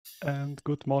And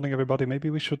good morning, everybody.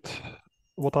 Maybe we should,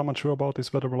 what I'm unsure about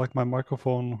is whether like my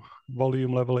microphone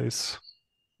volume level is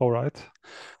all right.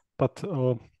 But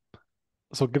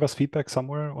so give us feedback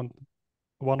somewhere on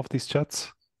one of these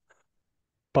chats.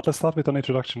 But let's start with an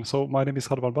introduction. So my name is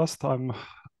Radwan Bast. I'm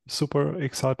super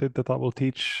excited that I will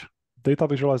teach data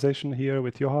visualization here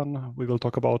with Johan. We will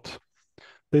talk about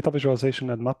data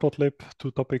visualization and matplotlib, two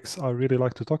topics I really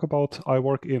like to talk about. I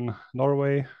work in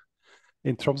Norway,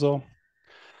 in Tromsø.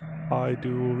 I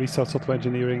do research software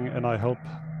engineering and I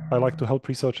like to help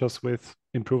researchers with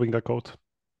improving their code.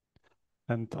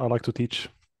 And I like to teach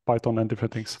Python and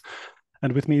different things.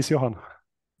 And with me is Johan.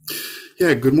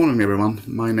 Yeah, good morning, everyone.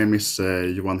 My name is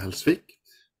Johan Helsvik.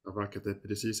 I work at the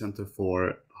PDC Center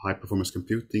for High Performance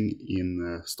Computing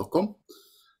in Stockholm.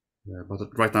 But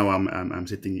right now I'm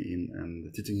sitting in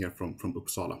and teaching here from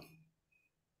Uppsala.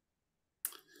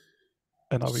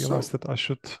 And I realized that I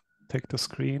should take the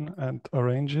screen and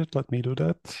arrange it. Let me do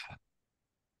that.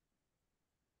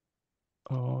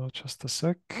 Oh, just a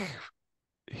sec.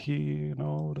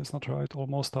 No, that's not right.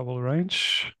 Almost I will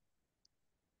arrange.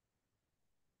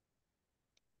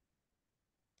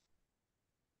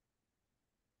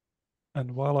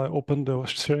 And while I open the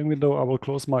sharing window, I will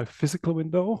close my physical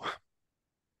window.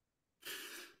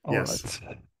 All right.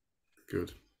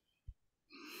 Good.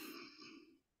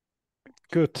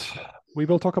 Good. We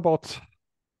will talk about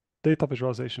data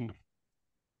visualization.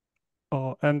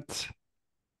 And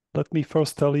let me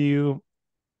first tell you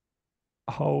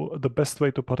how the best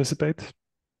way to participate.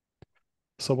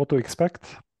 So what to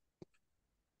expect.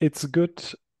 It's good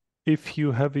if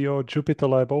you have your Jupyter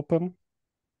Lab open.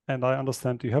 And I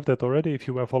understand you have that already if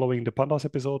you were following the Pandas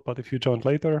episode, but if you joined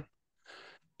later,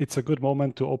 it's a good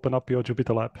moment to open up your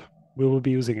Jupyter Lab. We will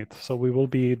be using it. So we will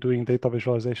be doing data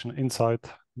visualization inside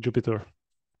Jupyter.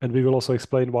 And we will also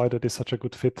explain why that is such a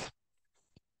good fit.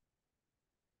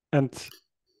 And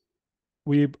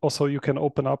you can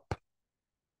open up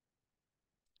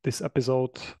this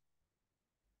episode,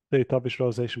 data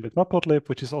visualization with matplotlib,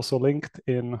 which is also linked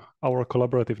in our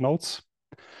collaborative notes.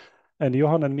 And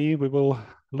Johan and me, we will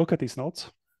look at these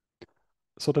notes.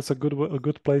 So that's a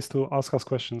good place to ask us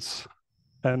questions.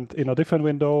 And in a different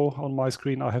window on my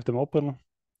screen, I have them open,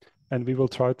 and we will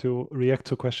try to react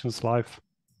to questions live.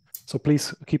 So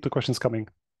please keep the questions coming.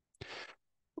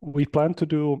 We plan to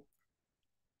do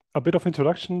a bit of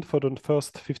introduction for the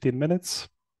first 15 minutes.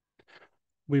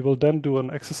 We will then do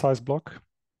an exercise block.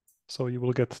 So you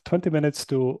will get 20 minutes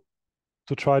to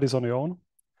try this on your own.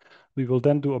 We will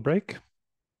then do a break.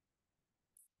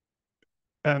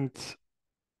 And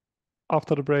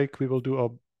after the break, we will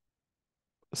do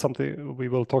something. We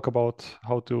will talk about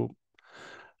how to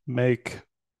make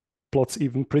plots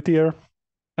even prettier.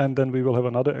 And then we will have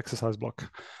another exercise block.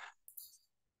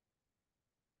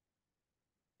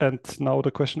 And now the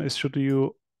question is, should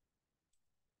you,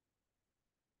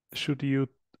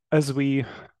 as we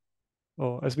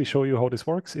show you how this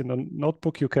works in the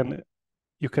notebook, you can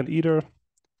either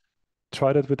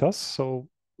try that with us. So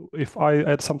if I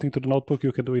add something to the notebook,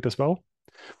 you can do it as well.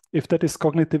 If that is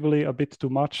cognitively a bit too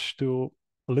much to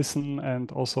listen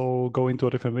and also go into a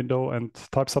different window and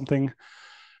type something,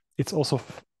 it's also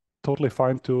totally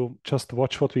fine to just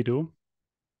watch what we do.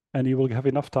 And you will have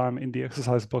enough time in the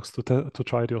exercise box to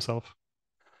try it yourself.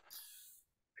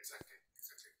 Exactly.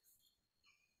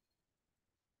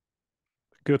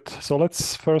 Good. So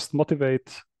let's first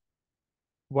motivate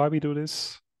why we do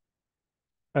this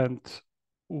and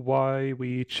why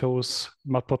we chose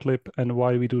matplotlib and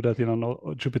why we do that in a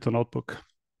Jupyter notebook.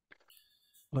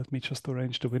 Let me just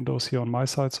arrange the windows here on my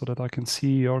side so that I can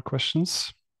see your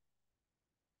questions.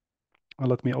 And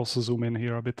let me also zoom in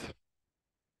here a bit.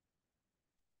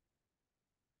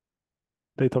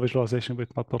 Data visualization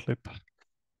with matplotlib.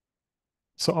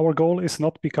 So our goal is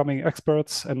not becoming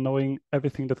experts and knowing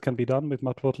everything that can be done with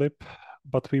matplotlib,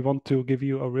 but we want to give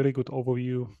you a really good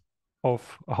overview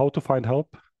of how to find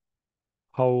help,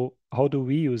 how do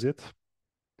we use it,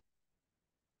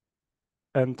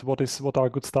 and what are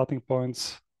good starting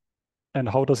points, and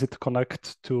how does it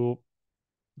connect to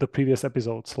the previous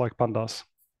episodes like Pandas.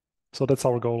 So that's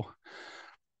our goal.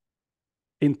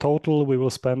 In total, we will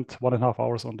spend 1.5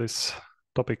 hours on this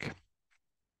topic.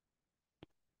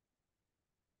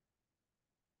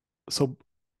 So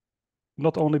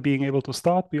not only being able to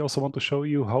start, we also want to show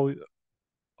you how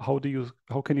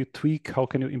can you tweak, how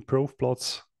can you improve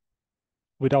plots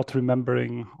without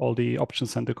remembering all the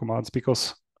options and the commands,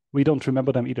 because we don't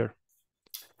remember them either.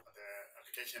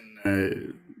 The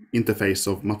application interface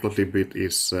of matplotlib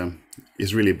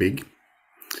is really big,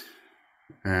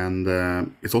 and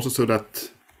it's also so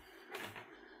that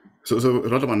So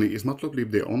Radovan, is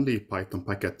matplotlib the only Python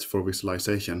package for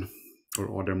visualization,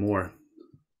 or are there more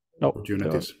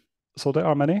opportunities? So there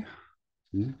are many.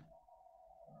 Hmm.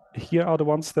 Here are the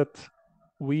ones that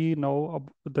we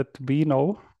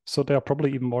know. So there are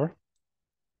probably even more.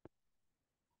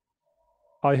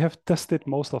 I have tested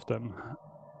most of them,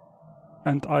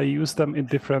 and I use them in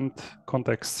different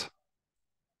contexts.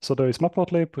 So there is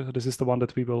matplotlib. This is the one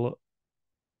that we will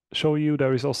show you.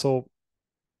 There is also,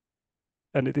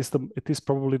 and it is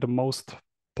probably the most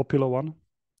popular one,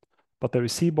 but there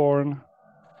is Seaborn,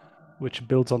 which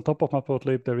builds on top of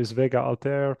matplotlib. There is Vega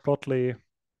Altair, Plotly,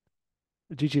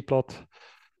 ggplot,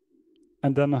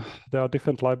 and then there are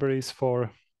different libraries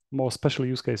for more special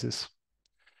use cases.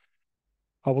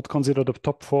 I would consider the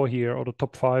top 4 here, or the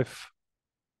top 5,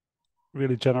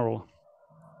 really general.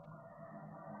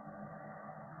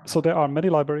 So there are many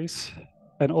libraries,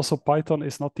 and also Python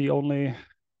is not the only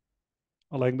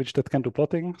language that can do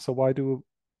plotting. So why do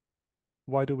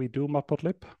we do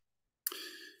matplotlib?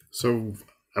 So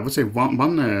I would say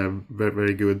one very,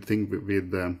 very good thing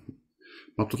with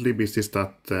matplotlib is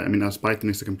that, I mean, as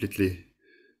Python is a completely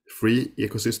free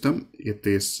ecosystem, it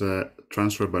is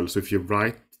transferable. So if you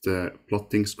write the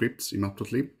plotting scripts in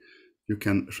matplotlib, you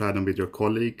can share them with your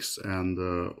colleagues and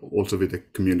also with the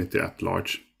community at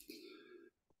large.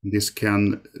 This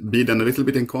can be then a little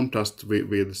bit in contrast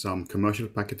with some commercial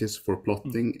packages for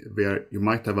plotting, where you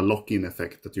might have a lock-in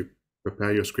effect that you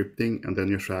prepare your scripting and then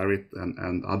you share it,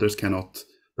 and others cannot.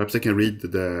 Perhaps they can read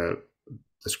the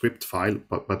script file,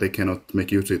 but they cannot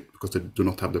make use of it because they do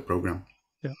not have the program.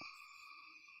 Yeah.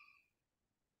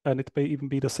 And it may even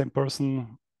be the same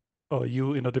person,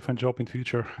 you in a different job in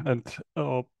future. And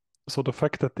so the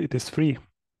fact that it is free,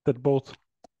 that both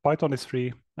Python is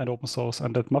free and open source,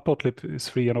 and that matplotlib is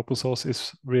free and open source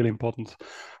is really important.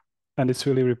 And it's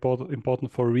really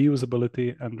important for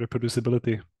reusability and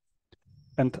reproducibility.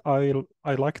 And I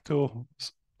like to,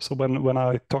 so when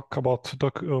I talk about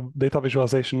data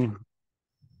visualization,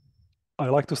 I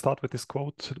like to start with this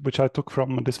quote, which I took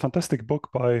from this fantastic book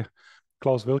by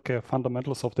Klaus Wilke,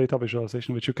 Fundamentals of Data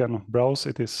Visualization, which you can browse.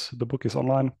 The book is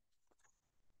online.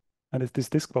 And it's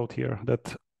this quote here,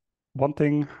 that one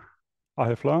thing I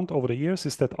have learned over the years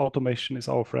is that automation is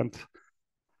our friend.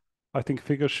 I think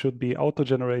figures should be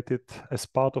auto-generated as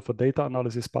part of a data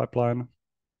analysis pipeline,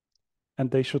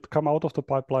 and they should come out of the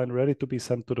pipeline ready to be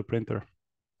sent to the printer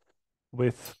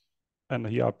with, and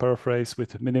here I paraphrase,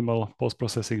 with minimal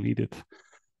post-processing needed.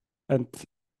 And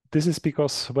this is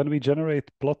because when we generate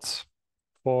plots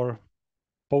for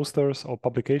posters or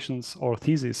publications or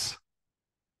theses,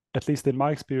 at least in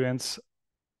my experience,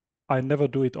 I never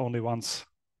do it only once.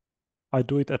 I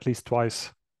do it at least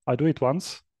twice. I do it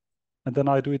once, and then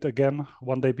I do it again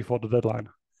one day before the deadline.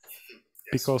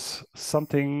 Yes. Because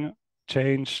something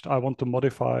changed, I want to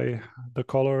modify the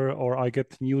color, or I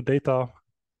get new data,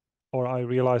 or I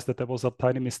realize that there was a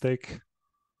tiny mistake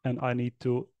and I need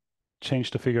to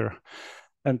change the figure.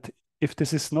 And if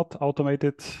this is not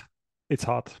automated, it's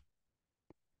hard.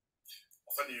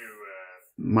 Often you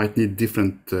might need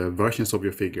different versions of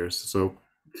your figures. So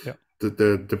yeah.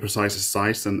 the precise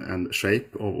size and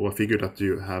shape of a figure that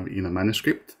you have in a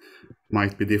manuscript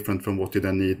might be different from what you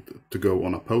then need to go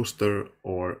on a poster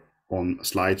or on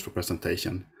slides for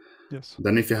presentation. Yes.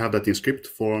 Then if you have that in script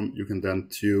form, you can then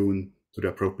tune to the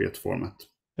appropriate format,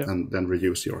 yeah, and then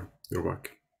reuse your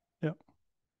work. Yeah.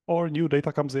 Or new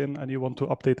data comes in and you want to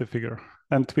update the figure.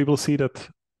 And we will see that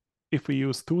if we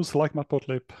use tools like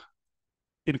matplotlib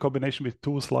in combination with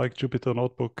tools like Jupyter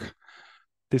Notebook,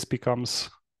 this becomes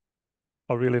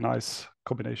a really nice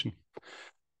combination.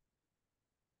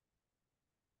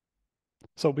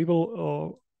 So we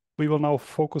will now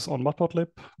focus on matplotlib,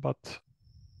 but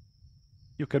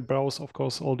you can browse, of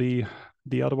course, all the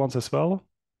other ones as well.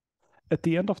 At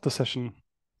the end of the session,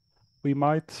 we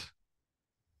might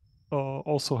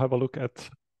also have a look at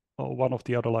one of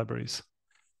the other libraries.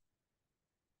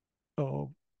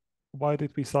 Why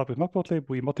did we start with matplotlib?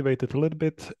 We motivated a little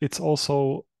bit. It's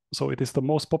also, so it is the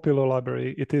most popular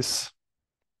library. It is,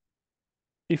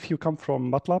 if you come from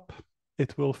MATLAB,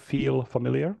 it will feel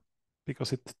familiar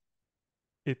because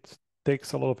it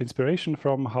takes a lot of inspiration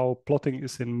from how plotting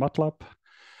is in MATLAB.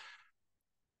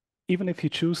 Even if you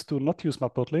choose to not use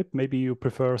matplotlib, maybe you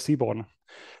prefer Seaborn.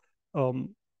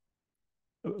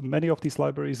 Many of these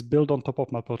libraries build on top of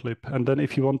matplotlib. And then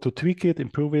if you want to tweak it,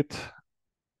 improve it,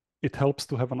 it helps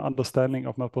to have an understanding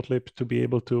of matplotlib to be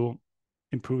able to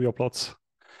improve your plots.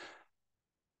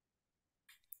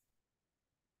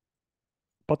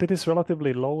 But it is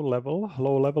relatively low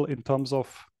level in terms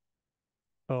of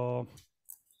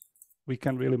we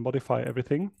can really modify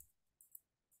everything.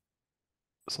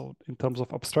 So in terms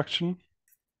of abstraction,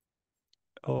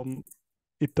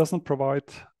 it doesn't provide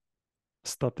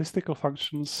statistical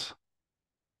functions.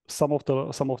 Some of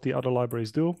the other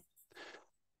libraries do,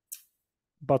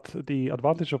 but the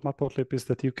advantage of matplotlib is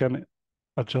that you can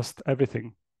adjust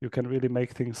everything. You can really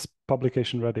make things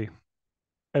publication ready.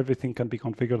 Everything can be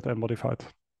configured and modified.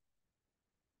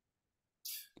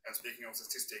 And speaking of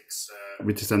statistics,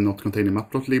 which is then not contained in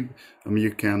matplotlib, I mean,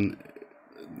 you can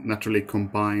naturally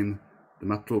combine the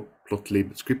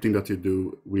matplotlib scripting that you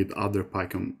do with other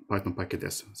Python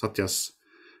packages, such as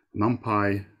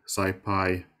NumPy,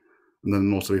 SciPy, and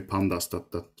then also with pandas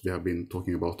that we have been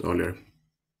talking about earlier.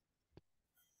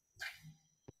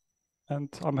 And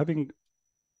I'm having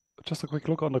just a quick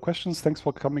look on the questions. Thanks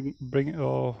for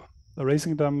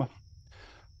raising them.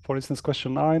 For instance,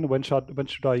 question 9, when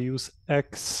should I use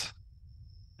X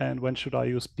and when should I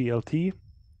use PLT?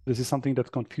 This is something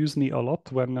that confused me a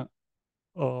lot when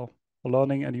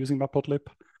learning and using matplotlib,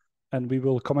 and we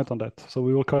will comment on that. So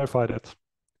we will clarify that.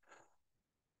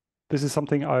 This is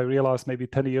something I realized maybe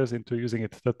 10 years into using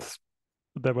it, that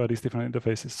there were these different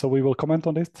interfaces. So we will comment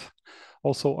on it.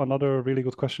 Also, another really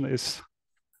good question is,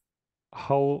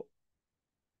 how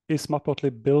is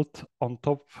matplotlib built on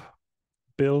top,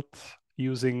 built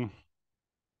using,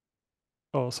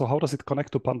 so how does it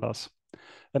connect to pandas?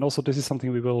 And also this is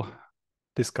something we will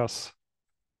discuss.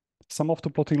 Some of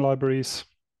the plotting libraries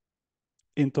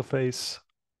interface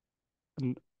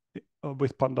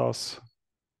with pandas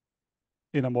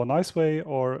in a more nice way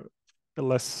or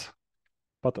less,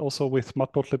 but also with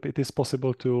matplotlib it is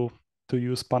possible to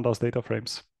use pandas data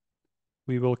frames.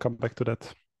 We will come back to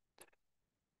that.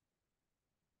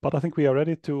 But I think we are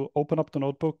ready to open up the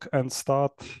notebook and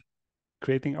start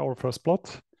creating our first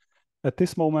plot. At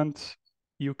this moment,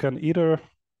 you can either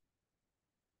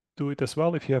do it as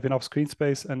well if you have enough screen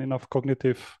space and enough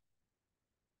cognitive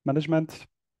management,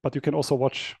 but you can also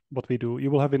watch what we do. You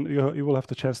will have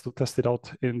the chance to test it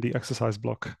out in the exercise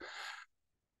block.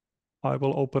 I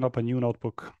will open up a new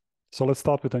notebook. So let's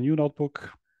start with a new notebook.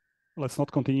 Let's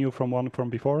not continue from one from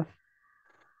before.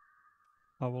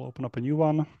 I will open up a new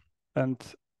one, and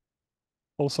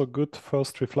also good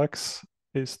first reflex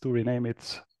is to rename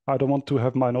it. I don't want to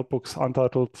have my notebooks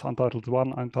untitled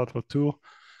 1, untitled 2.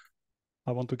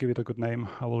 I want to give it a good name.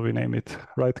 I will rename it.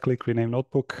 Right-click, rename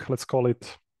notebook. Let's call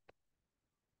it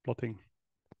plotting.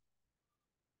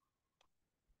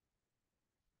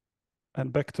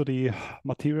 And back to the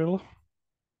material.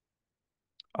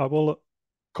 I will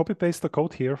copy-paste the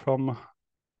code here from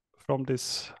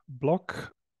this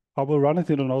block. I will run it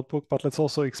in the notebook, but let's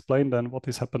also explain then what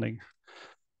is happening.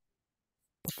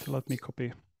 But let me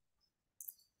copy.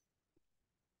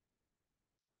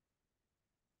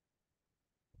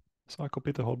 So I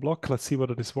copied the whole block. Let's see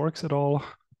whether this works at all.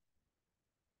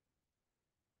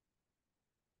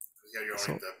 Here you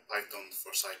are in the Python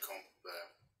for SciComp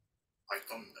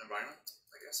Python environment,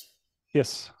 I guess.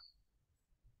 Yes.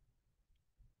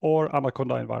 Or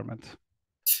Anaconda environment.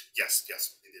 Yes,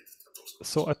 indeed.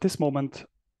 So at this moment,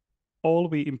 all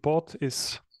we import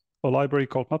is a library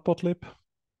called matplotlib,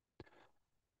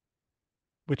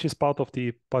 which is part of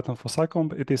the Python for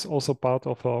SciComp. It is also part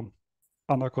of an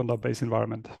Anaconda-based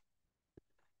environment.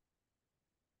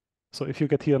 So if you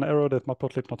get here an error that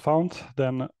matplotlib not found,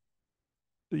 then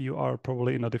you are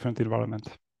probably in a different environment.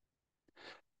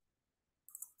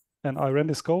 And I ran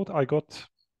this code. I got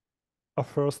a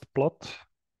first plot,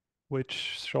 which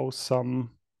shows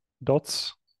some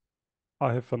dots.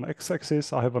 I have an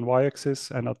x-axis, I have an y-axis,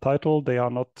 and a title. They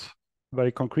are not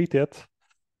very concrete yet.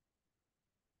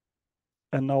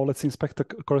 And now let's inspect the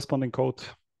corresponding code.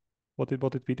 What did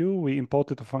we do? We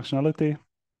imported the functionality.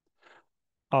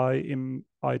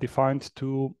 I defined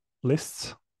 2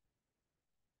 lists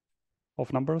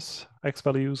of numbers, x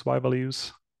values, y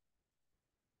values.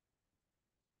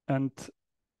 And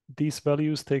these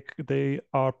values, they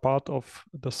are part of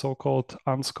the so-called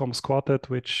Anscombe's quartet,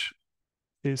 which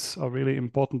is a really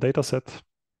important data set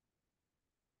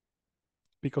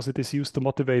because it is used to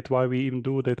motivate why we even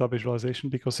do data visualization,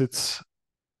 because it's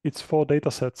 4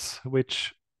 data sets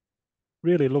which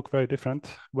really look very different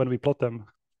when we plot them.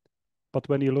 But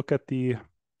when you look at the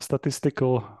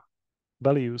statistical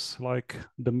values like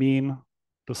the mean,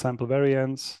 the sample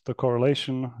variance, the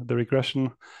correlation, the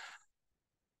regression,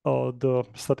 the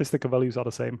statistical values are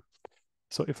the same.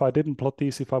 So if I didn't plot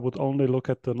these, if I would only look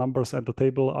at the numbers and the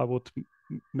table, I would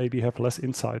maybe have less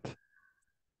insight.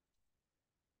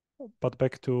 But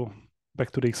back to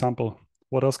the example.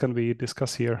 What else can we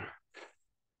discuss here?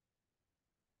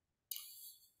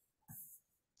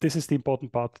 This is the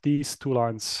important part. These 2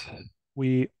 lines.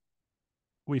 We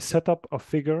set up a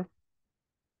figure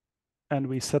and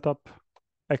we set up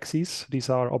axes. These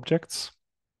are objects,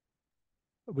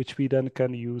 which we then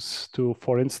can use to,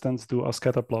 for instance, do a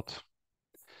scatter plot.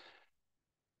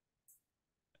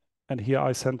 And here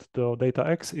I sent the data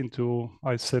x into,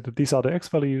 I said these are the x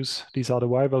values, these are the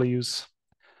y values,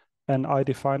 and I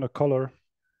define a color,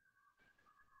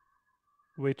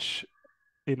 which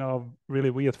in a really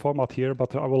weird format here,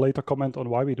 but I will later comment on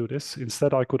why we do this.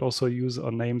 Instead, I could also use a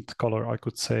named color. I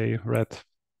could say red.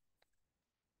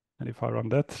 And if I run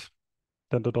that,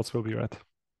 then the dots will be red.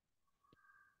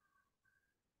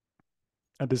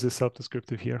 And this is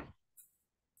self-descriptive here.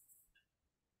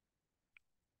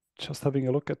 Just having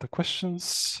a look at the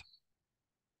questions.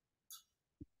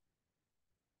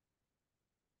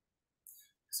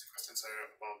 Questions are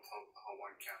about how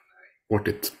one can import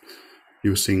it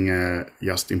using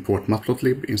just import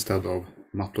matplotlib instead of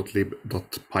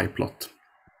matplotlib.pyplot.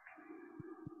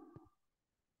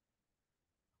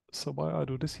 So why I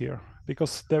do this here?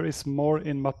 Because there is more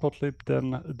in matplotlib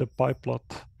than the pyplot.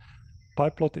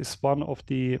 Pyplot is one of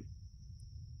the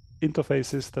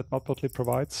interfaces that matplotlib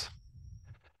provides.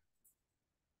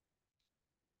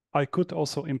 I could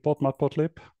also import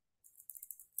matplotlib,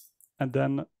 and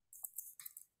then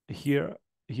here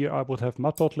I would have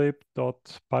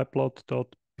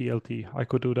matplotlib.pyplot.plt. I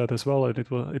could do that as well, and it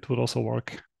would also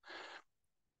work.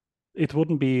 It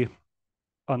wouldn't be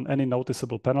on any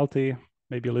noticeable penalty,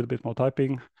 maybe a little bit more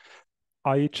typing.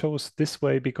 I chose this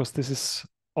way because this is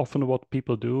often what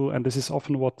people do, and this is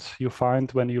often what you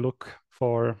find when you look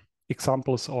for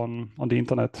examples on the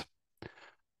internet,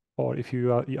 or if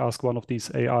you ask one of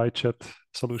these AI chat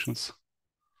solutions.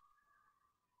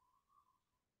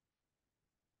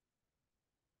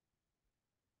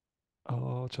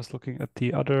 Just looking at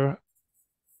the other.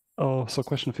 So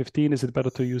question 15, is it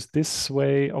better to use this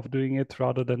way of doing it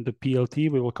rather than the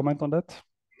PLT? We will comment on that.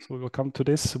 So we will come to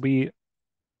this. We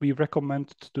recommend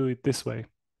to do it this way.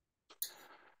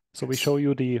 So we show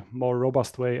you the more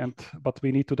robust way, but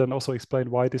we need to then also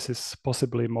explain why this is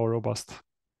possibly more robust.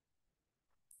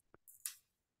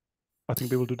 I think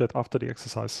we will do that after the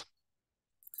exercise.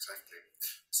 Exactly.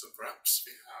 So perhaps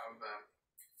we have,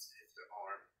 if there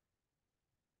are,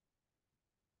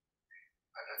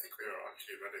 I think we are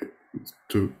actually ready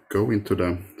to go into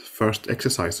the first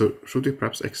exercise. So should we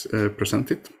perhaps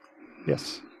present it?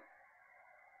 Yes.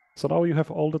 So now you have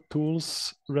all the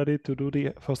tools ready to do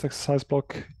the first exercise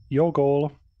block. Your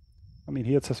goal, I mean,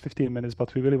 here it says 15 minutes,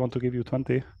 but we really want to give you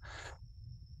 20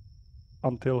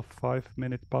 until 5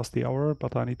 minutes past the hour,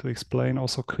 but I need to explain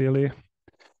also clearly.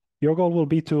 Your goal will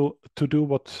be to do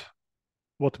what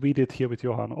we did here with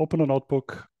Johan. Open a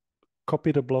notebook,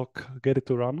 copy the block, get it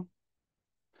to run.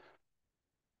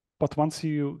 But once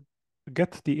you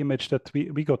get the image that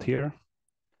we got here,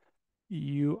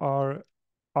 you are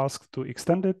asked to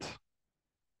extend it.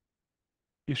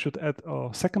 You should add a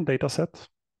second data set.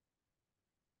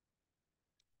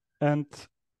 And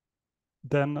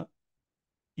then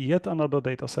yet another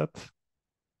data set,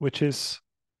 which is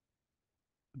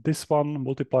this one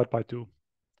multiplied by 2.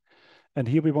 And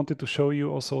here we wanted to show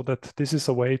you also that this is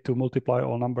a way to multiply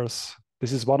all numbers.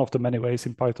 This is one of the many ways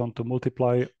in Python to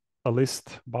multiply a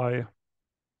list by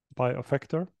a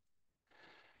factor.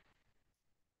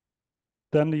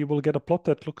 Then you will get a plot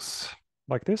that looks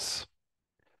like this.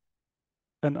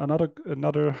 And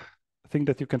another thing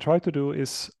that you can try to do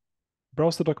is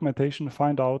browse the documentation,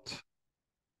 find out.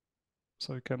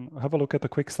 So you can have a look at the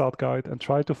quick start guide and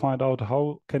try to find out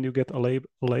how can you get a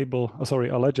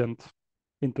legend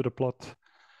into the plot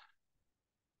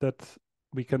that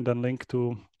we can then link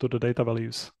to the data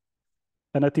values.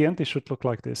 And at the end, it should look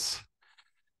like this.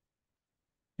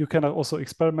 You can also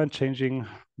experiment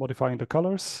modifying the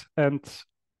colors. And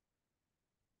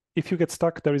if you get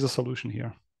stuck, there is a solution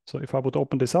here. So if I would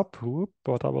open this up,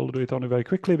 but I will do it only very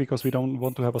quickly because we don't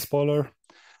want to have a spoiler,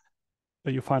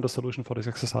 you find a solution for this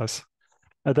exercise.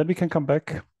 And then we can come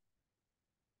back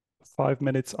 5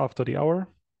 minutes after the hour.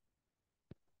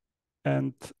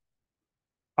 And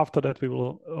after that, we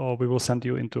will send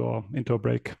you into a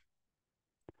break.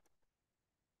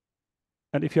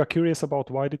 And if you are curious about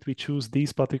why did we choose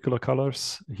these particular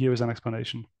colors, here is an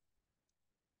explanation.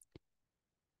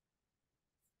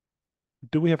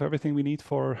 Do we have everything we need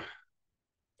for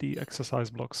the exercise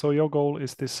block? So your goal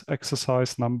is this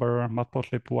exercise number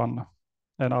matplotlib 1.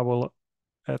 And I will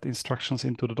add instructions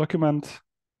into the document.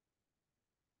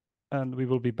 And we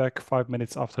will be back 5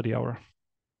 minutes after the hour.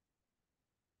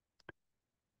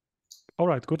 All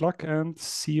right, good luck and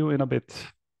see you in a bit.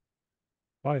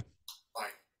 Bye. Bye.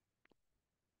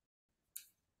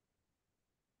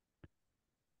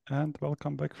 And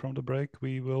welcome back from the break.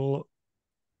 We will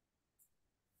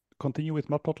continue with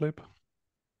matplotlib.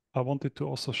 I wanted to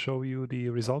also show you the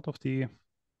result of the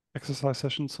exercise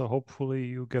session. So hopefully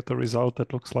you get a result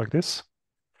that looks like this.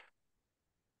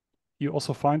 You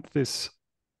also find this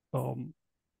in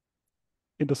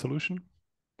the solution.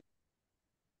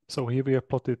 So here we have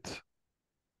plotted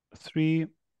 3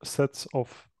 sets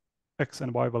of X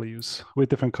and Y values with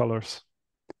different colors.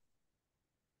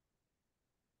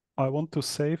 I want to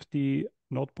save the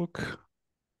notebook.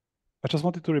 I just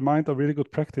wanted to remind a really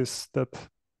good practice that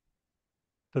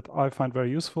I find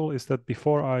very useful is that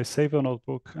before I save a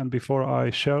notebook and before I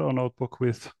share a notebook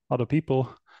with other people,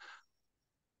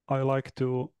 I like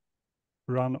to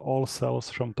run all cells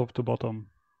from top to bottom.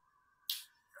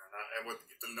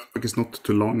 If the notebook is not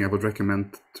too long, I would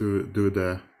recommend to do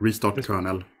the restart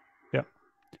kernel. Yeah,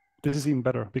 this is even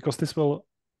better because this will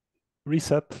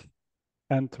reset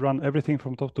and run everything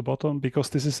from top to bottom, because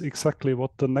this is exactly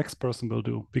what the next person will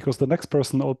do. Because the next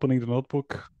person opening the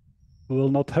notebook will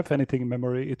not have anything in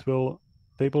memory.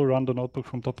 They will run the notebook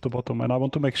from top to bottom, and I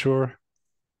want to make sure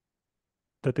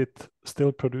that it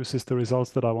still produces the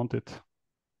results that I wanted.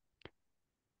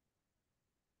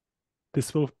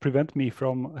 This will prevent me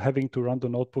from having to run the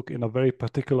notebook in a very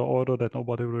particular order that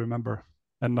nobody will remember.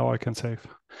 And now I can save.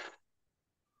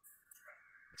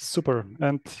 Super.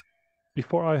 And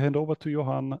before I hand over to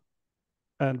Johan,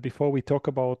 and before we talk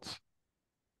about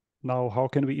now how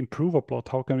can we improve a plot,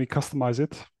 how can we customize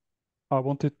it, I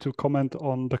wanted to comment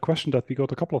on the question that we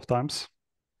got a couple of times,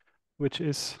 which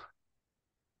is,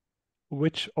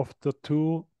 which of the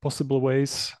 2 possible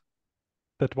ways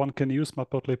that one can use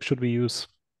matplotlib should we use,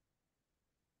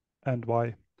 and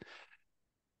why?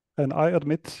 And I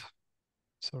admit,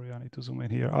 sorry, I need to zoom in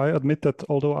here. I admit that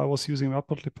although I was using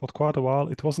matplotlib for quite a while,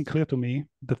 it wasn't clear to me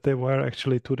that there were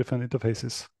actually 2 different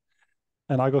interfaces.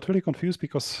 And I got really confused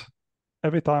because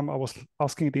every time I was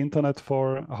asking the internet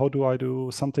for how do I do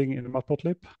something in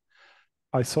matplotlib,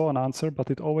 I saw an answer,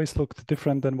 but it always looked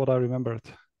different than what I remembered.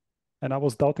 And I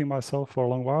was doubting myself for a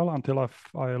long while until I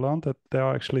learned that there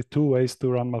are actually 2 ways to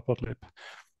run matplotlib.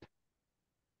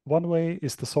 One way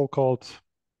is the so-called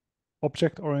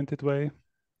object-oriented way,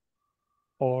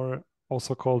 or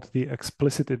also called the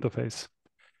explicit interface.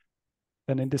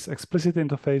 And in this explicit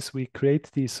interface, we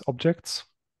create these objects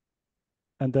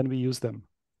and then we use them.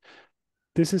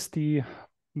 This is the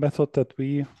method that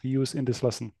we use in this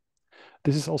lesson.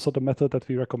 This is also the method that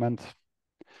we recommend.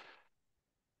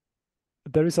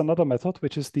 There is another method,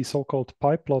 which is the so-called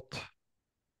pyplot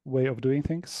way of doing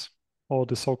things, or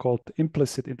the so-called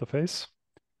implicit interface,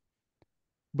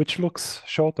 which looks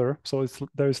shorter. So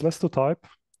there is less to type.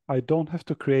 I don't have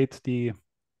to create the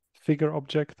figure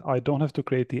object. I don't have to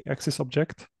create the axis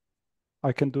object.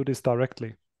 I can do this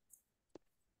directly.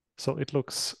 So it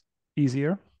looks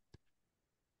easier.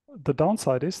 The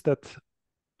downside is that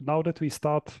now that we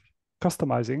start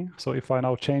customizing, so if I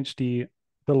now change the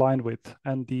line width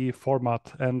and the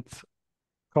format and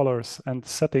colors and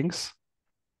settings,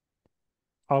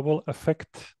 I will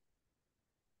affect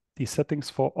the settings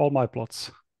for all my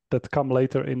plots that come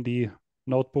later in the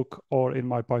notebook or in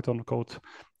my Python code.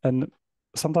 And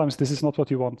sometimes this is not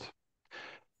what you want.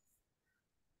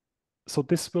 So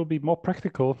this will be more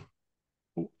practical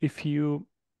if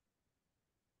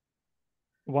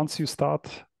once you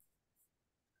start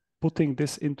putting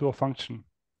this into a function.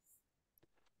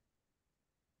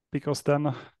 Because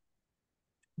then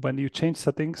when you change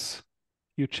settings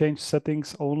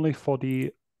only for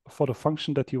the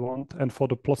function that you want and for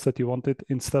the plots that you wanted,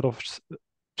 instead of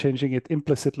changing it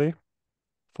implicitly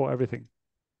for everything.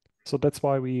 So that's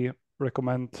why we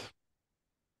recommend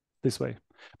this way.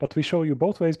 But we show you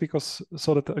both ways because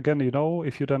so that, again,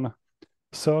 if you then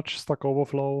search Stack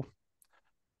Overflow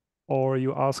or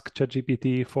you ask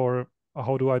ChatGPT for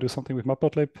how do I do something with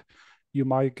matplotlib, you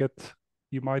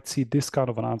might see this kind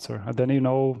of an answer, and then you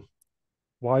know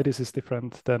why this is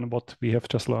different than what we have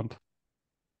just learned.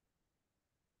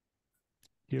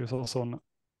 Here's also an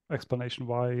explanation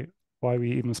why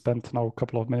we even spent now a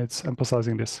couple of minutes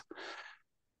emphasizing this.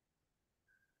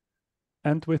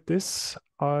 And with this,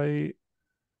 Johan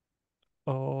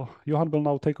will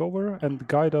now take over and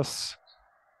guide us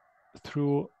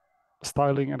through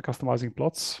styling and customizing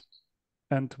plots.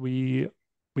 And we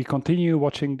continue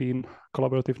watching the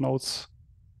collaborative notes,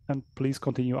 and please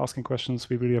continue asking questions.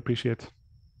 We really appreciate.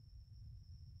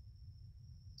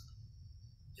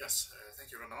 Yes,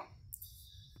 thank you, Ronan.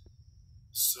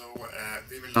 So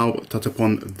we will now touch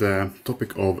upon the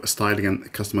topic of styling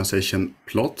and customization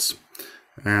plots.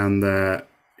 And a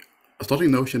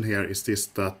starting notion here is this,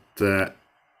 that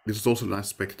this is also an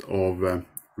aspect of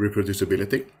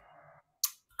reproducibility.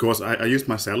 Because I used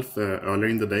myself earlier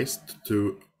in the days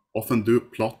to often do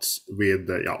plots with,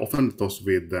 often it was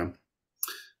with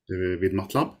with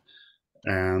MATLAB,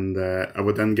 and I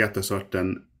would then get a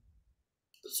certain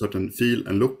feel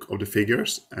and look of the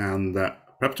figures, and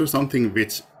perhaps there was something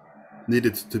which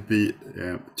needed to be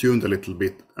tuned a little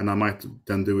bit, and I might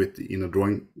then do it in a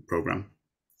drawing program.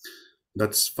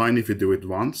 That's fine if you do it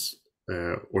once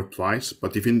or twice,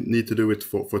 but if you need to do it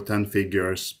for 10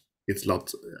 figures,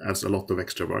 adds a lot of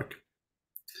extra work.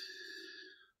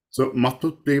 So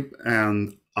matplotlib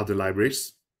and other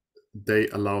libraries, they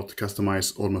allow to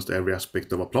customize almost every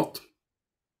aspect of a plot.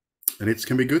 And it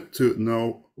can be good to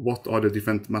know what are the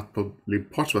different matplotlib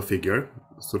parts of a figure,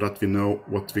 so that we know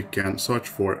what we can search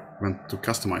for when to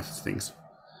customize things.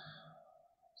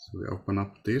 So we open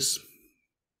up this.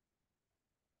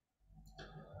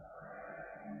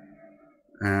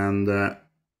 And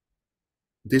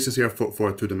this is here for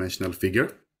a two-dimensional figure.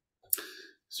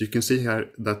 So you can see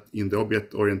here that in the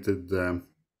object-oriented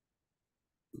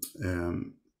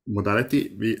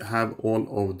modality, we have all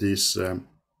of these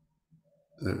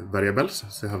variables.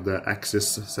 So you have the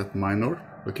axis set minor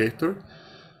locator,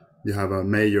 you have a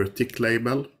major tick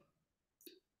label,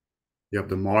 you have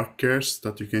the markers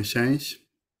that you can change,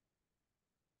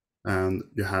 and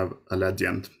you have a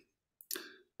legend.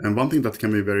 And one thing that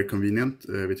can be very convenient,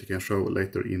 which you can show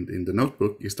later in the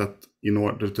notebook, is that in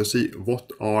order to see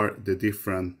what are the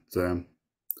different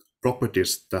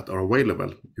properties that are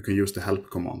available, you can use the help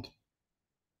command.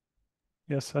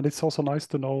 Yes, and it's also nice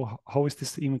to know how is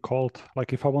this even called.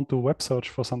 Like if I want to web search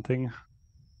for something,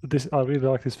 I really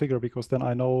like this figure, because then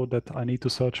I know that I need to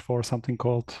search for something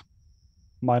called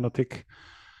minor tick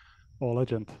or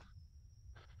legend.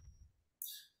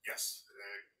 Yes,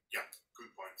 yeah,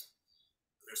 good point.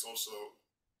 There's also,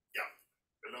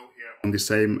 below here on the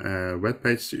same web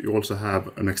page, you also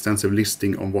have an extensive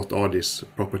listing on what are these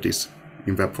properties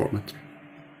in web format.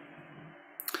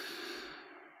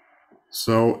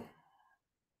 So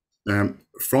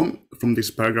from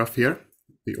this paragraph here,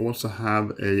 we also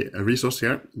have a resource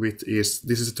here, which is,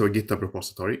 this is to a GitHub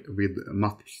repository with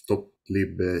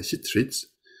matplotlib cheat sheets.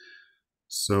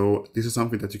 So this is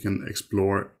something that you can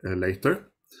explore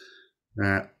later.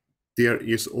 There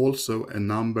is also a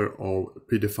number of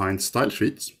predefined style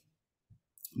sheets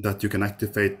that you can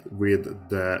activate with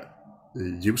the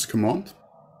use command.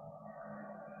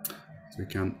 So we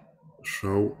can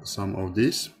show some of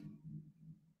these.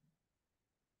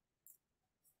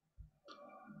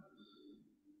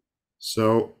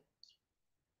 So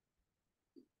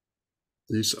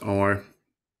these are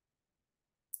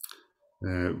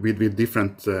with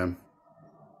different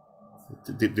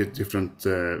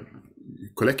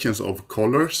collections of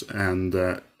colors and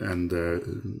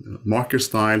marker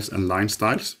styles and line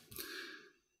styles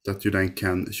that you then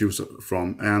can choose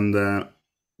from. And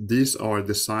these are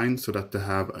designed so that they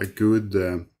have a good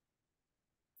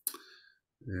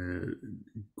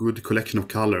good collection of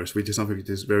colors, which is something that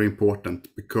is very important,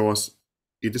 because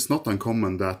it is not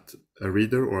uncommon that a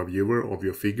reader or a viewer of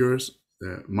your figures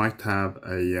might have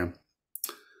a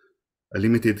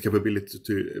limited capability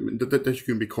to that you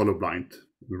can be colorblind,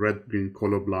 red-green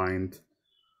colorblind,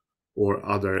 or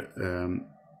other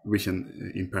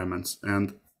vision impairments,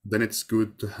 and then it's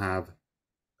good to have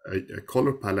a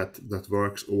color palette that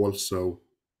works also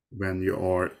when you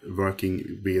are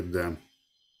working with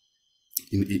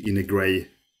in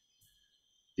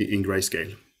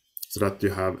grayscale, so that you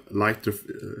have lighter,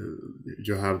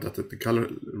 you have that the color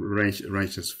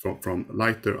ranges from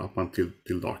lighter up until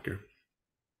darker.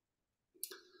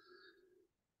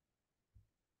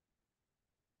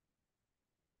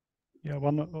 Yeah,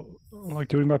 like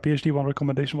during my PhD, one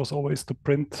recommendation was always to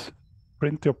print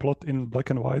your plot in black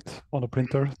and white on a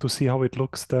printer to see how it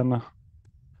looks then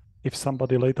if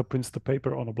somebody later prints the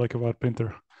paper on a black and white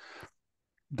printer.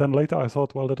 Then later I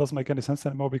thought, well, that doesn't make any sense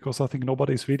anymore, because I think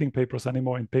nobody is reading papers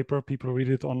anymore in paper. People read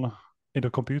it in the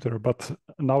computer. But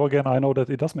now again, I know that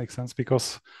it does make sense,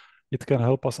 because it can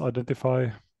help us identify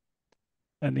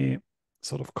any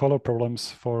sort of color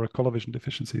problems for color vision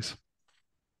deficiencies.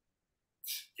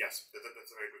 Yes,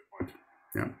 that's a very good point.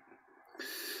 Yeah.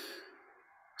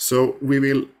 So we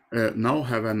will now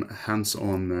have a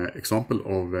hands-on example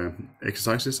of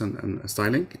exercises and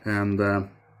styling, and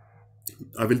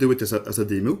I will do it as a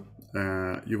demo.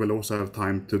 You will also have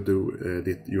time to do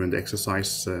it during the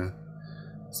exercise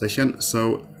session.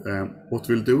 So what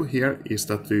we'll do here is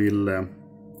that we will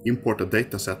import a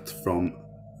data set from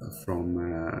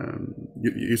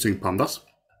using pandas.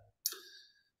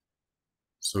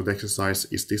 So the exercise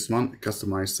is this one,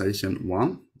 customization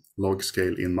 1, log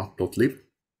scale in matplotlib.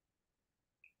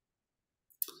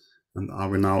 And I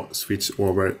will now switch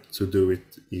over to do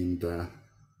it in the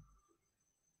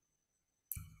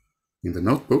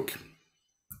notebook.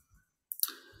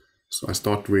 So I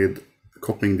start with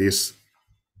copying this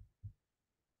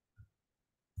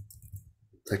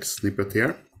text snippet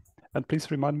here. And please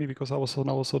remind me, because I was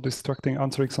now also distracting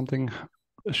answering something.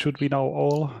 Should we now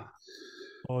all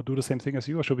or do the same thing as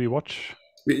you, or should we watch?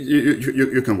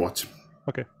 You can watch.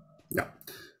 Okay. Yeah.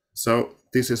 So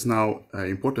this is now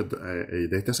imported a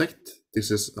dataset.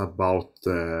 This is about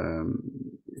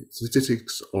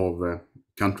statistics of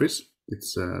countries.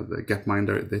 It's the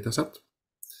Gapminder dataset.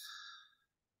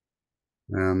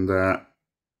 And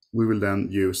we will then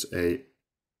use a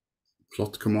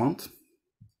plot command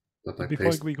that I Before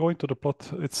paste. we go into the plot,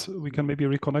 we can maybe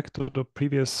reconnect to the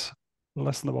previous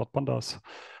lesson about pandas.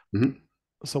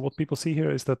 So what people see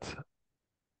here is that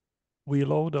we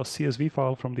load a CSV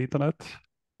file from the internet,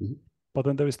 but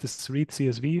then there is this read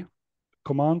CSV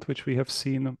command, which we have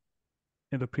seen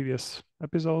in the previous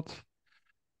episode.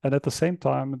 And at the same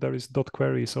time, there is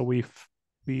 .query. So we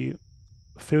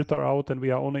filter out, and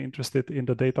we are only interested in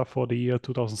the data for the year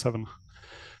 2007.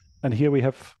 And here we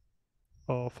have,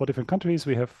 for different countries,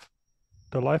 we have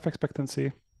the life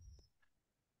expectancy,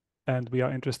 and we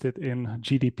are interested in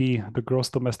GDP, the gross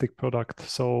domestic product.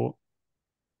 So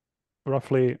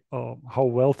roughly how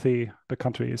wealthy the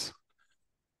country is.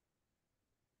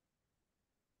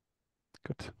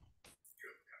 Good.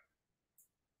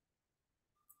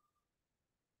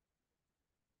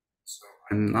 So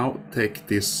I now take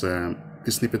this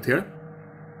this snippet here,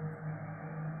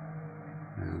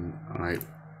 and I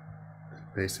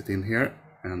paste it in here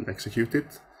and execute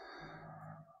it.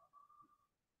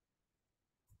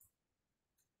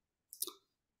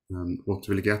 And what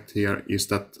we'll get here is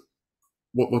that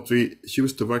what we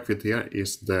choose to work with here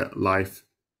is the life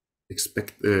we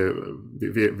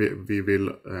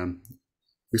will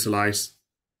visualize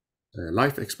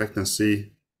life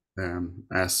expectancy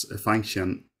as a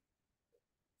function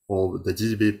of the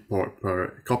GDP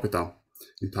per capita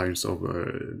in terms of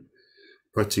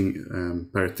purchasing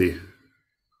parity.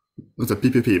 What's a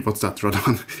PPP? What's that,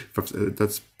 Rodan?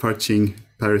 That's purchasing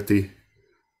parity.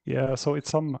 Yeah, so it's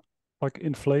some like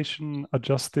inflation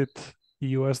adjusted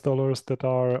US dollars that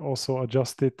are also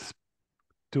adjusted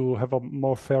to have a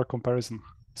more fair comparison.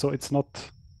 So it's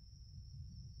not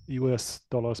US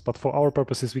dollars, but for our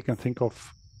purposes, we can think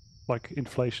of like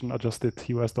inflation adjusted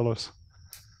US dollars.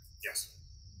 Yes.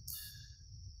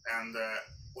 And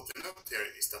what we note here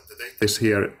is that the data is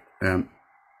here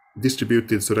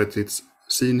distributed so that it's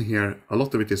seen here. A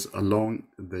lot of it is along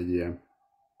the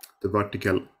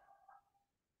vertical,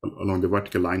 along the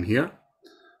vertical line here,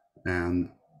 and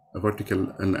a vertical,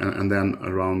 and then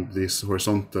around this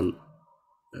horizontal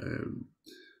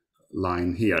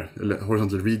line here,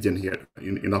 horizontal region here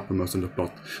in uppermost in the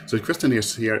plot. So the question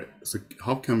is here: so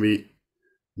how can we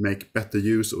make better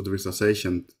use of the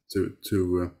visualization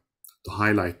to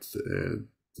highlight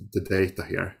the data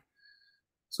here?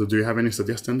 So do you have any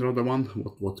suggestions, other one?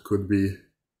 What could be?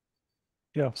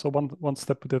 Yeah, so one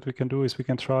step that we can do is we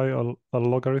can try a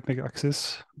logarithmic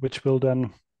axis, which will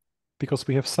then, because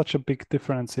we have such a big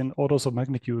difference in orders of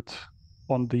magnitude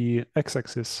on the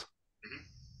x-axis.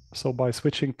 So by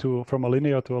switching from a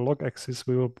linear to a log axis,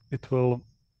 we will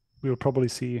probably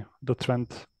see the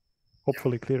trend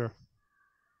hopefully clearer.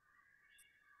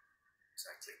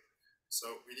 Exactly. So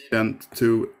we need then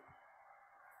to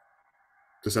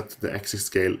set the axis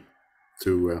scale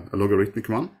to a logarithmic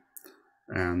one,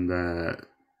 and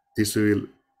this will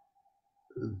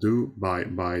do by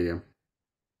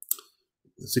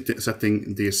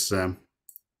setting this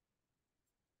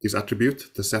this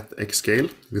attribute, the set x scale.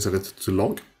 We set it to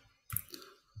log.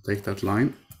 Take that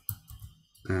line,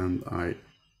 and I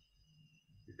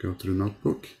go to the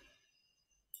notebook.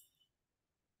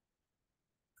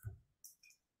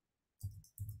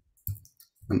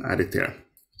 And add it here.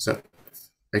 Set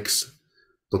x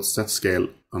dot set scale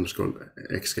underscore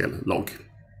x scale log.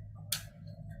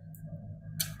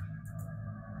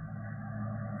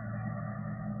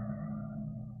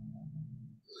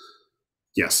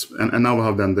 Yes, and now we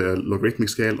have then the logarithmic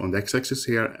scale on the x-axis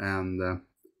here, and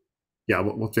yeah,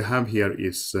 what we have here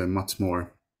is much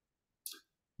more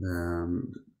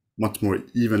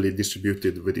evenly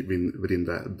distributed within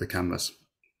the canvas.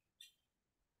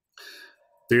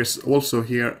 There's also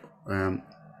here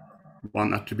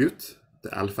one attribute,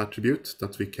 the alpha attribute,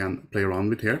 that we can play around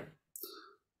with here.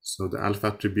 So the alpha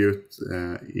attribute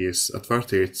is at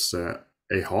first here it's a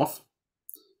half.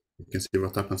 You can see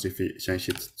what happens if we change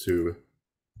it to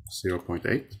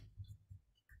 0.8.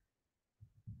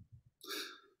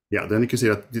 Yeah, then you can see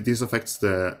that this affects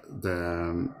the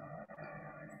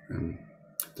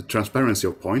transparency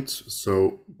of points.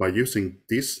 So by using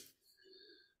this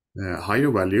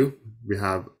higher value, we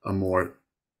have a more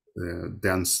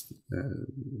dense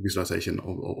visualization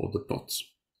of the plots.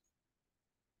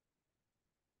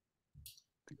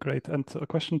 Great. And a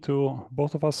question to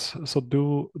both of us. So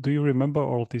do you remember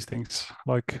all of these things?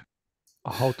 Like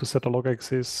how to set a log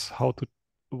axis, how to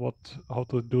do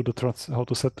how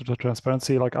to set the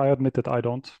transparency? Like I admit that I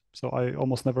don't. So I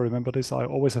almost never remember this. I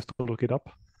always have to look it up.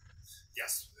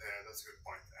 Yes, that's a good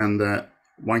point. And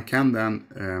one can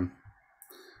then,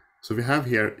 so we have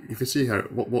here, if you see here,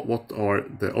 what are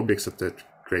the objects that they've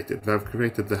created? We have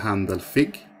created the handle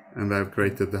fig, and we have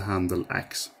created the handle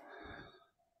x.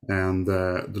 And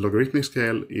the logarithmic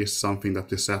scale is something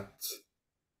that we set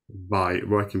by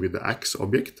working with the x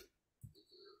object.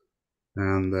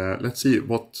 And let's see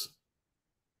what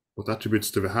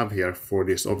attributes do we have here for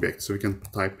this object. So we can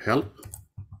type help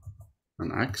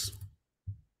and x.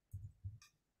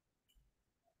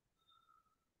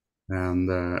 And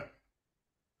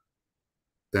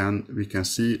then we can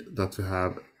see that we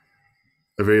have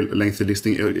a very lengthy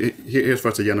listing. Here's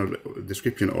first a general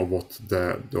description of what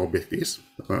the object is,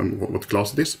 what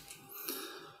class it is.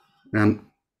 And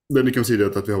then you can see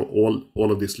that we have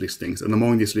all of these listings. And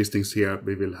among these listings here,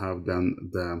 we will have then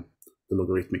the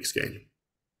logarithmic scale.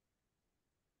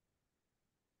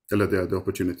 The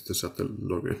opportunity to set the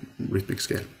logarithmic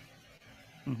scale.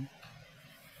 Mm-hmm.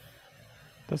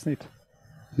 That's neat.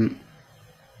 Hmm.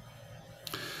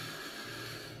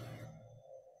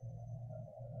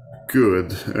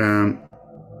 Good.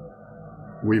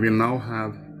 We will now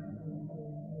have.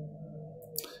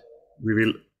 We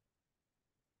will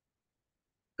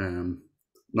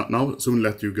now soon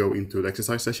let you go into the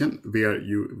exercise session where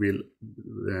you will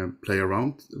play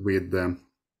around with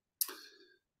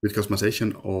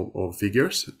customization of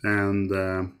figures, and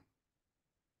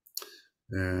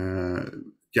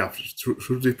yeah,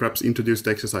 should we perhaps introduce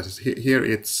the exercises? Here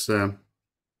it's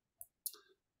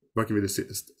working with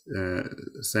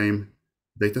the same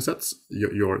data sets.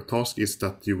 Your task is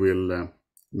that you will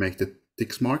make the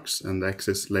tick marks and the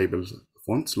axis label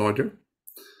fonts larger.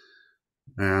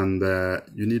 And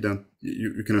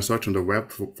you can search on the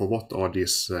web for what are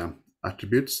these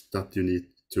attributes that you need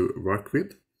to work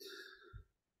with.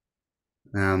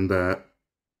 And the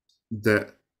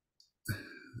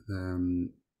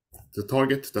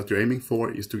target that you're aiming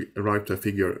for is to arrive to a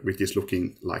figure which is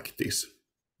looking like this.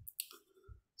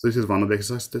 So this is one of the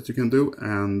exercises that you can do.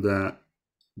 And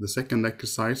the second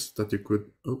exercise that you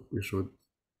could, we should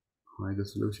hide the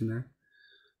solution there.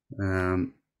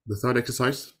 The third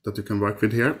exercise that you can work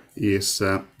with here is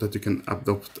that you can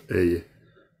adopt a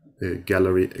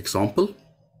gallery example.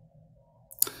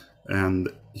 And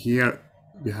here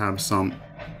we have some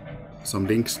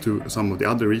links to some of the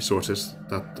other resources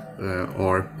that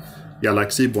are,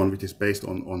 like Seaborn, which is based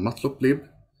on matplotlib.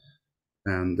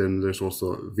 And then there's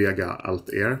also Vega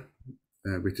Altair,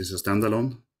 which is a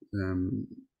standalone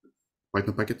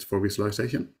Python package for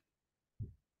visualization.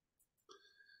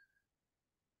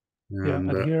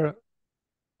 And here,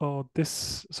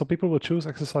 so people will choose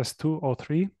exercise 2 or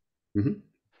 3. Mm-hmm.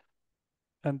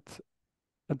 And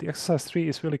the exercise 3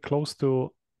 is really close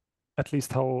to at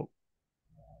least how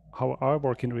I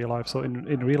work in real life. So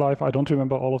in real life, I don't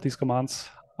remember all of these commands.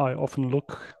 I often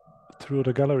look through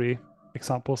the gallery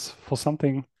examples for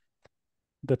something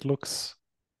that looks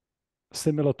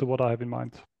similar to what I have in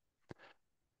mind.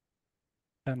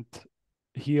 And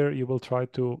here you will try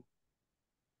to,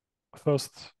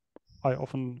 first, I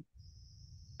often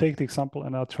take the example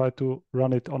and I try to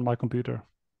run it on my computer.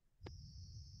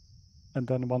 And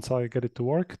then once I get it to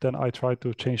work, then I try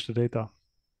to change the data.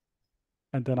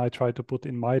 And then I try to put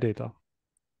in my data.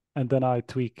 And then I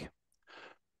tweak.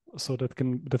 So that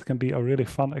can be a really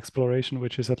fun exploration,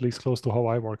 which is at least close to how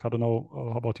I work. I don't know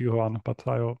how about you, Juan, but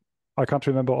I can't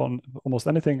remember on almost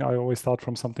anything. I always start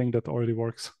from something that already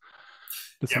works,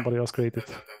 that somebody else created.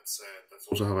 That's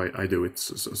also how I do it.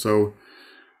 So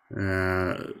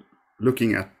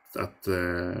looking at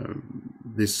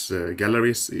these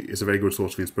galleries is a very good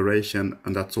source of inspiration,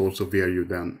 and that's also where you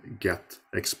then get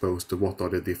exposed to what are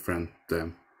the different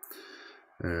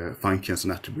functions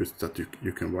and attributes that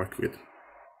you can work with.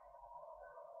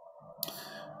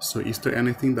 So is there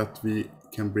anything that we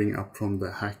can bring up from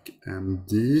the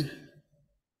HackMD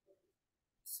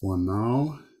for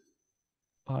now?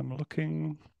 I'm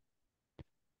looking.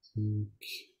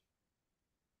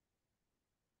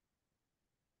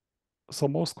 So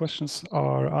most questions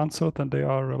are answered and they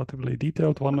are relatively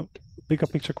detailed. One bigger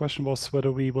picture question was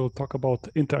whether we will talk about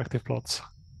interactive plots.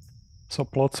 So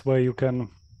plots where you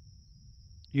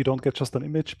don't get just an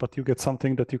image, but you get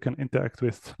something that you can interact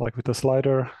with, like with a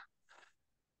slider.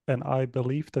 And I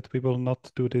believe that we will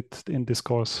not do it in this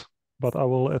course, but I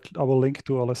will link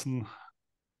to a lesson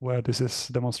where this is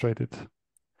demonstrated.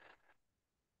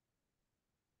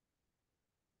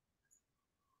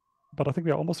 But I think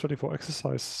we are almost ready for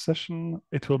exercise session.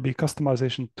 It will be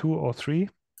customization 2 or 3.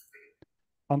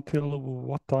 Until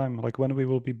what time? Like when we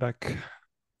will be back?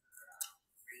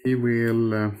 We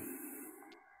will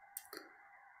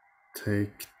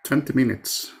take 20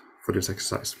 minutes for this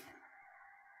exercise.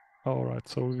 All right,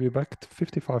 so we'll be back to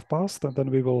 55 past, and then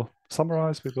we will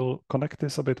summarize. We will connect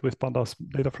this a bit with pandas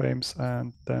data frames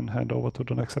and then hand over to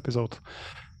the next episode.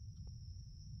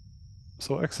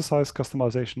 So exercise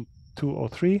customization 2 or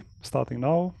 3, starting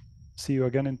now. See you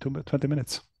again in 20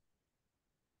 minutes.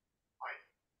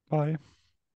 Bye. Bye.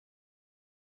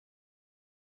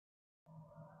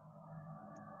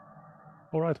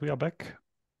 All right, we are back.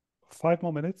 5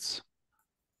 more minutes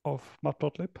of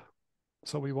matplotlib.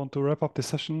 So we want to wrap up this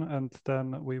session, and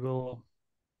then we will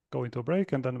go into a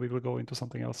break, and then we will go into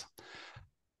something else.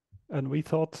 And we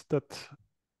thought that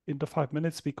in the 5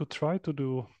 minutes, we could try to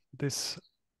do this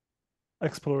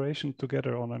exploration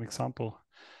together on an example.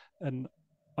 And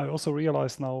I also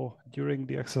realized now during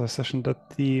the exercise session that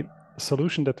the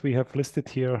solution that we have listed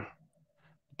here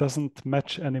doesn't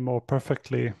match anymore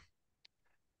perfectly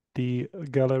the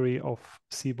gallery of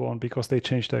Seaborn because they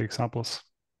changed their examples.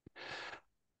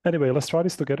 Anyway, let's try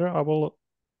this together. I will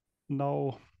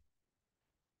now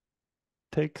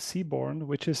take Seaborn,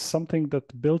 which is something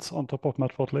that builds on top of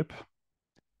matplotlib,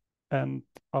 and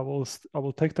I will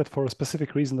take that for a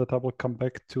specific reason that I will come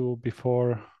back to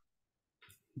before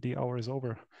the hour is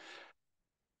over.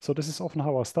 So this is often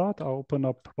how I start. I open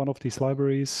up one of these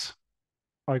libraries,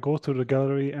 I go to the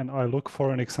gallery, and I look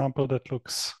for an example that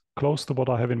looks close to what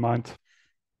I have in mind.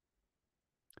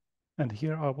 And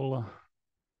here I will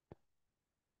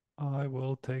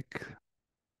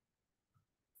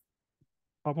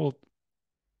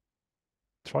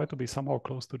try to be somehow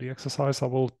close to the exercise. I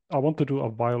want to do a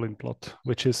violin plot,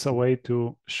 which is a way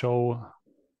to show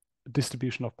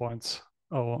distribution of points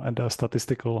and a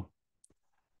statistical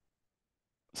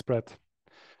spread.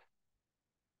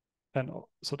 And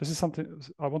so this is something,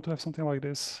 I want to have something like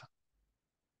this.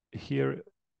 Here,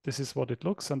 this is what it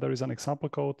looks, and there is an example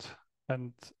code.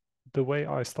 And the way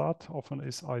I start often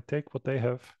is I take what they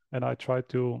have and I try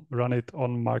to run it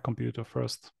on my computer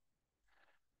first.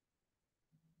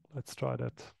 Let's try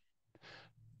that.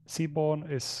 Seaborn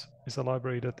is a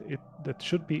library that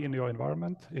should be in your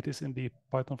environment. It is in the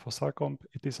Python for Scicomp.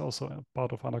 It is also a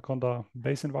part of Anaconda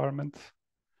base environment.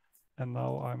 And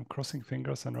now I'm crossing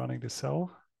fingers and running this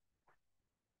cell.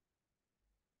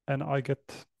 And I get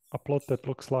a plot that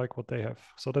looks like what they have.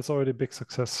 So that's already a big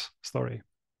success story.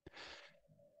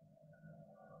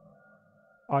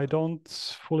 I don't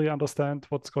fully understand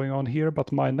what's going on here,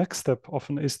 but my next step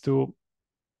often is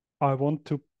I want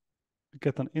to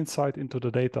get an insight into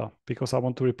the data because I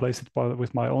want to replace it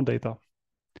with my own data.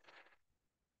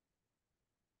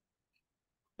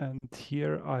 And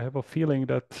here I have a feeling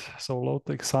that, so load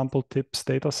the example tips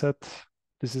dataset.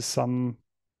 This is some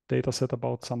dataset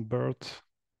about some bird.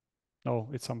 No,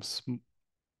 it's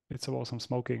about some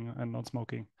smoking and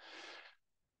non-smoking.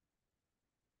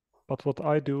 But what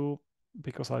I do,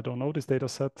 because I don't know this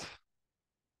dataset,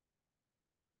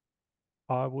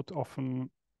 I would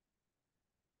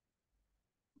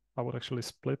actually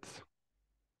split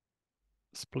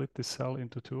this cell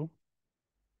into 2.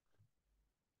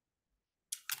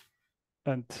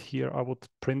 And here I would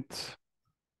print,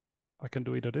 I can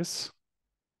do either this,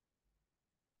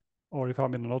 or if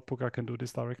I'm in a notebook, I can do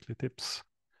this directly, tips.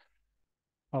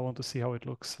 I want to see how it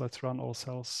looks. Let's run all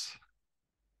cells.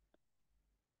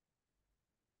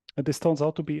 And this turns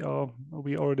out to be,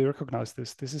 we already recognize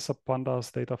this. This is a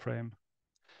pandas data frame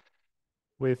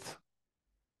with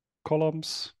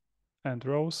columns and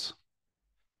rows.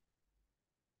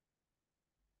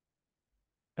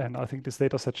 And I think this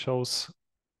data set shows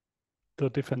the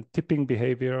different tipping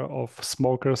behavior of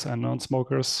smokers and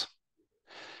non-smokers.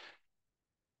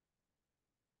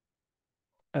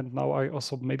 And now I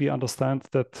also maybe understand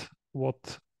that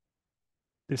what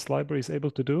this library is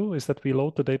able to do is that we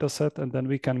load the data set and then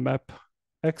we can map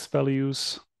X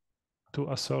values to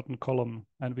a certain column,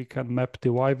 and we can map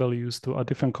the Y values to a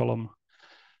different column,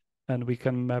 and we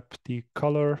can map the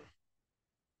color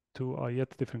to a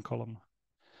yet different column.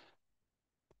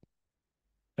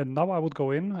 And now I would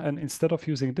go in, and instead of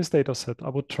using this data set, I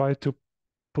would try to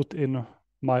put in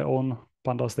my own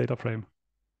pandas data frame.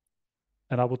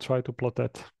 And I would try to plot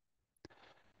that.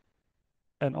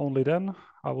 And only then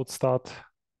I would start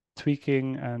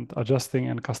tweaking and adjusting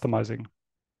and customizing.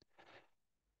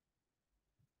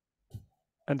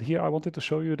 And here I wanted to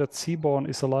show you that Seaborn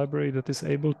is a library that is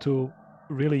able to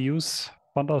really use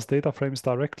pandas data frames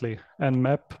directly and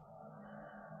map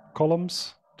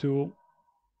columns to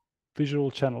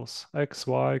visual channels, X,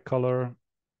 Y, color.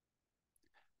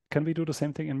 Can we do the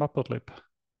same thing in matplotlib?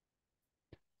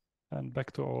 And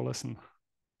back to our lesson.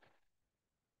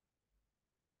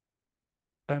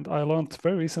 And I learned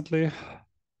very recently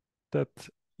that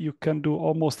you can do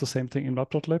almost the same thing in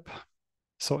matplotlib.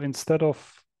 So instead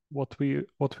of what we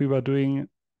were doing,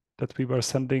 that we were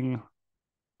sending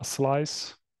a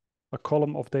slice, a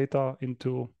column of data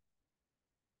into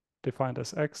defined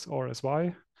as X or as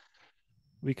Y,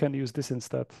 we can use this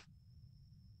instead.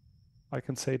 I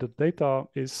can say the data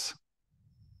is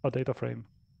a data frame.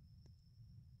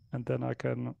 And then I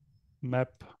can map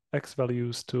X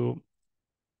values to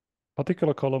a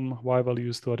particular column, Y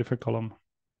values to a different column.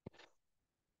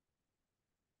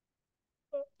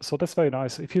 So that's very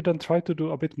nice. If you then try to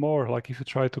do a bit more, like if you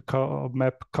try to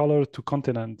map color to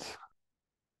continent,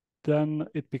 then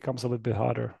it becomes a little bit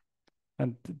harder.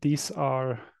 And these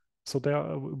are, so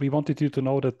there, we wanted you to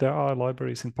know that there are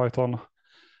libraries in Python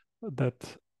that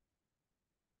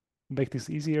make this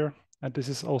easier. And this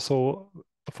is also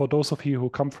for those of you who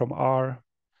come from R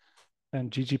and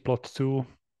ggplot2,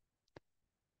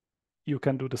 you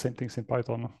can do the same things in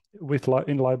Python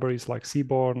in libraries like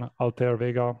Seaborn, Altair,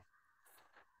 Vega.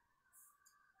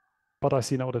 But I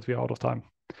see now that we are out of time.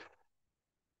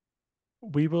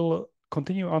 We will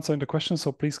continue answering the questions,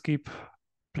 so please keep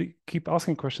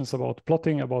asking questions about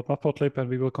plotting, about matplotlib, and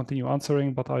we will continue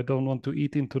answering, but I don't want to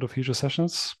eat into the future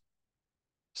sessions.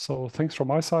 So thanks from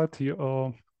my side.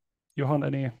 Johan,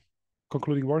 any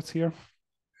concluding words here?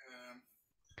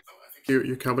 I think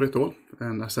you covered it all.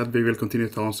 And as I said, we will continue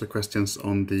to answer questions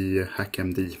on the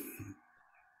HackMD.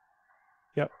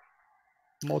 Yeah,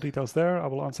 more details there. I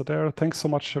will answer there. Thanks so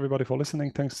much, everybody, for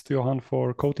listening. Thanks to Johan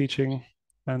for co-teaching,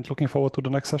 and looking forward to the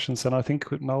next sessions. And I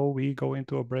think now we go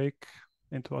into a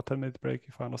 10-minute break,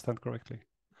 if I understand correctly.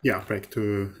 Yeah, break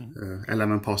to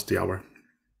 11 past the hour.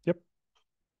 Yep.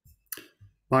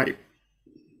 Bye.